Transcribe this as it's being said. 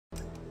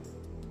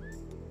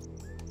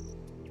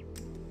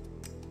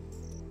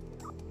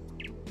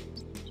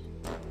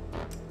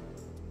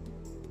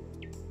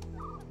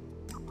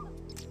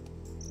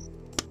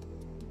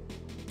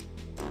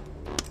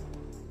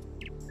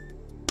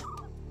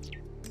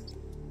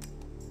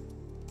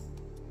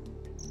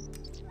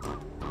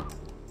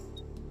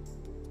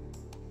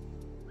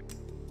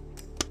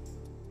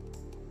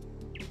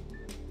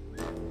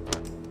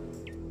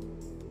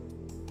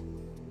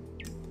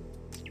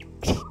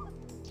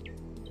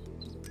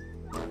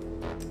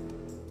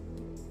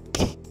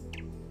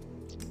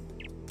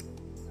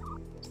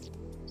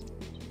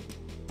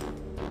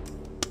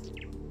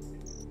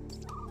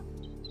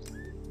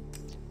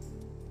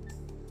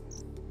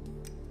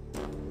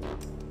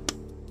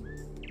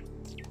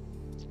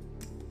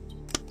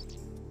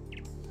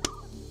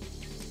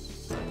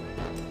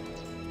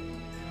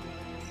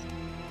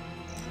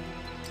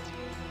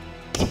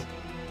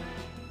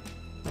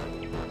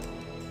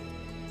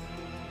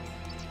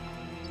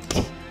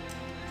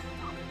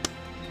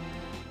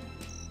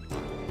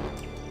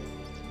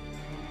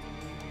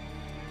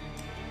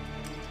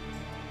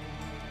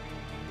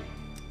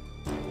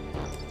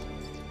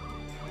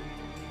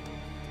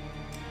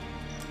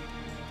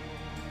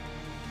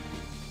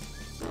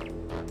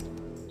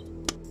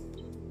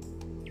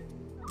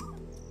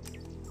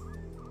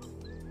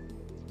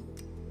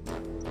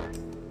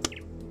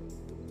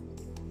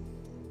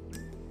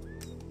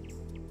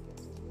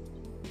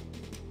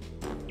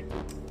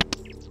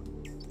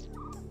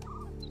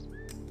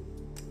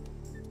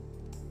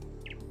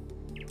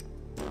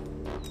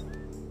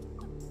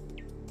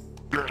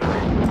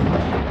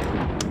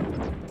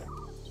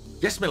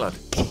Yes, my lad.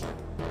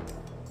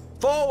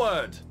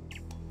 Forward!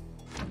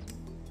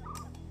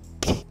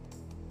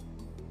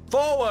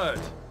 Forward!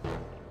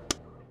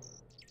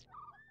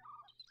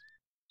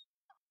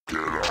 Get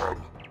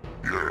on.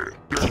 Yeah,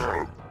 get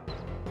on.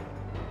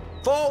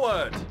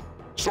 Forward!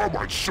 So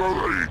much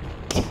shooting.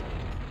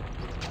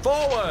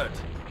 Forward!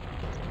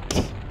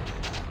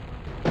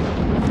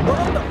 We're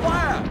under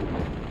fire!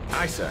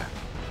 Aye, sir.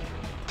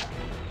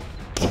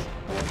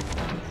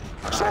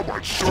 So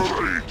much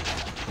shooting.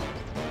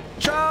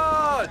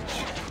 Charge!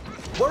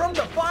 We're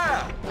under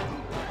fire!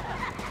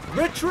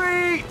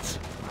 Retreat!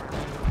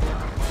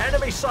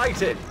 Enemy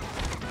sighted!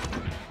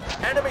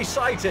 Enemy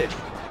sighted!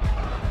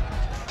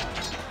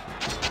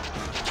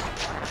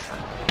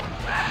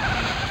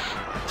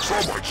 So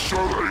much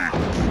shooting.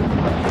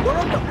 We're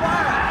under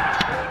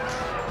fire!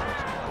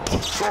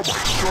 So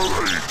much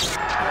shooting.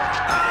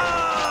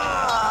 Ah!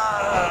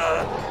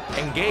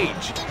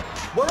 Engage!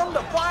 We're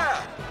under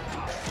fire!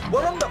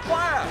 We're under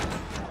fire!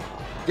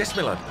 Yes,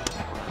 my lad.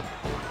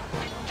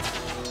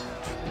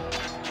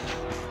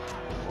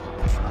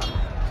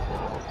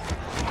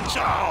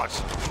 Charge!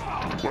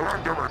 We're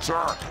under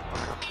attack.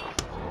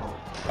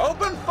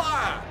 Open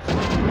fire!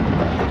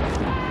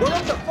 We're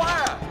under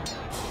fire!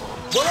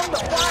 We're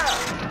under fire!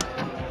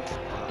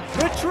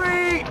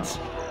 Retreat!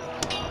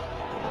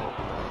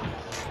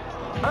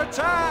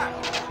 Attack!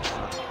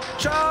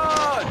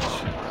 Charge!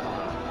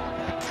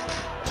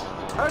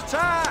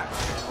 Attack!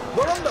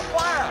 We're under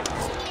fire!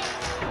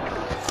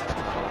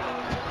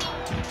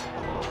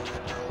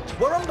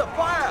 We're under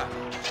fire!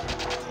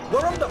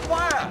 We're under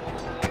fire!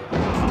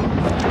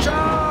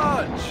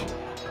 Charge!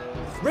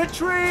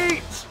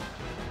 Retreat!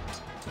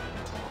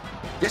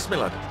 Yes, my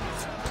lad.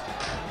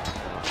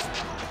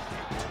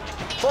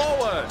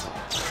 Forward!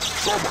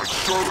 So much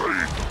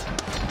shooting.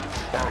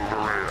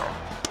 Ballerina.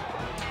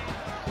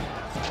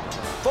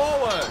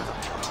 Forward!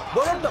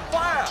 We're under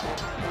fire!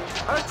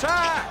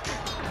 Attack!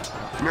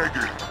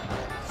 Legging.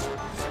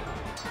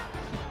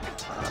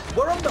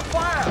 We're under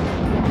fire!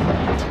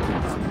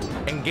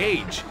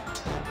 Engage!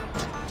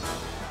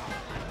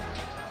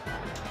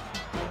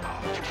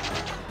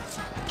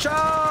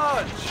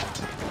 Charge!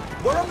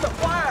 We're under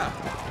fire!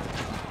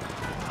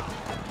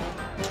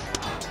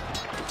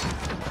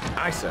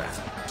 Aye, sir.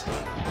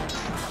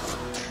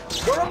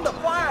 We're under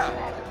fire!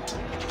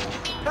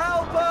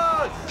 Help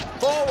us!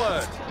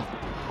 Forward!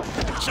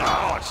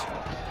 Charge!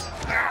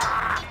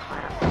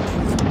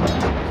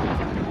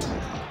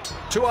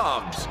 To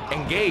arms!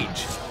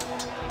 Engage!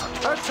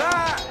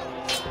 Attack!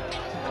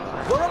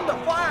 We're under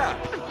fire!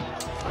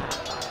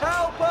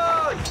 Help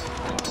us!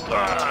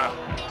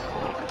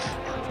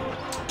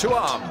 To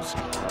arms!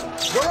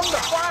 We're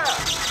under fire!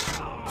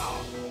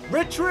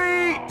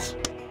 Retreat!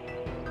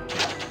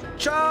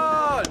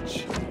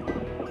 Charge!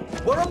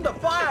 We're under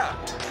fire!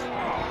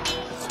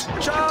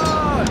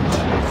 Charge!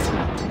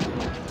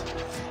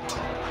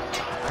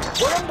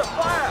 We're under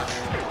fire!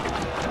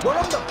 We're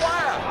under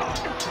fire!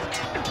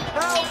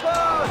 Help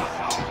us!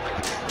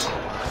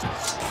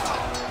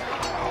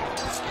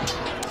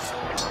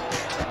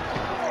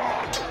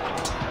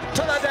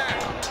 To the deck!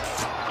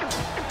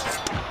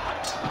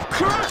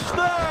 Crush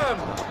them!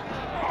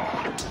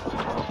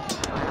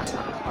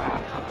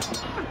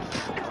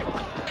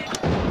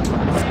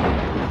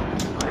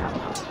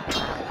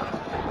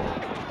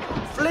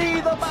 Flee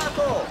the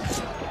battle!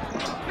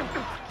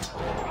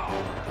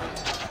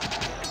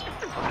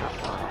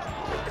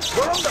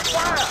 We're under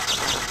fire!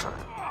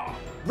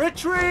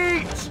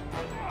 Retreat!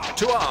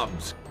 To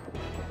arms!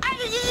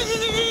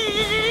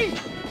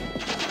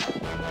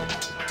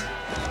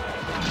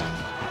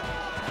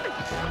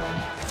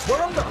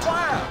 We're under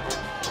fire!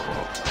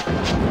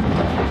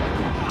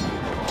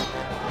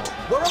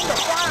 We're under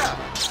fire!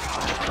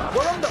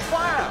 We're under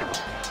fire!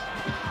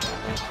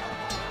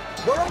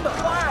 We're under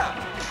fire!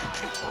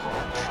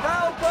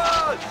 Help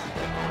us!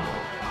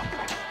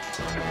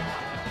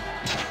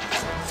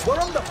 We're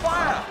under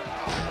fire!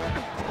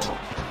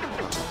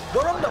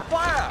 We're under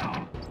fire!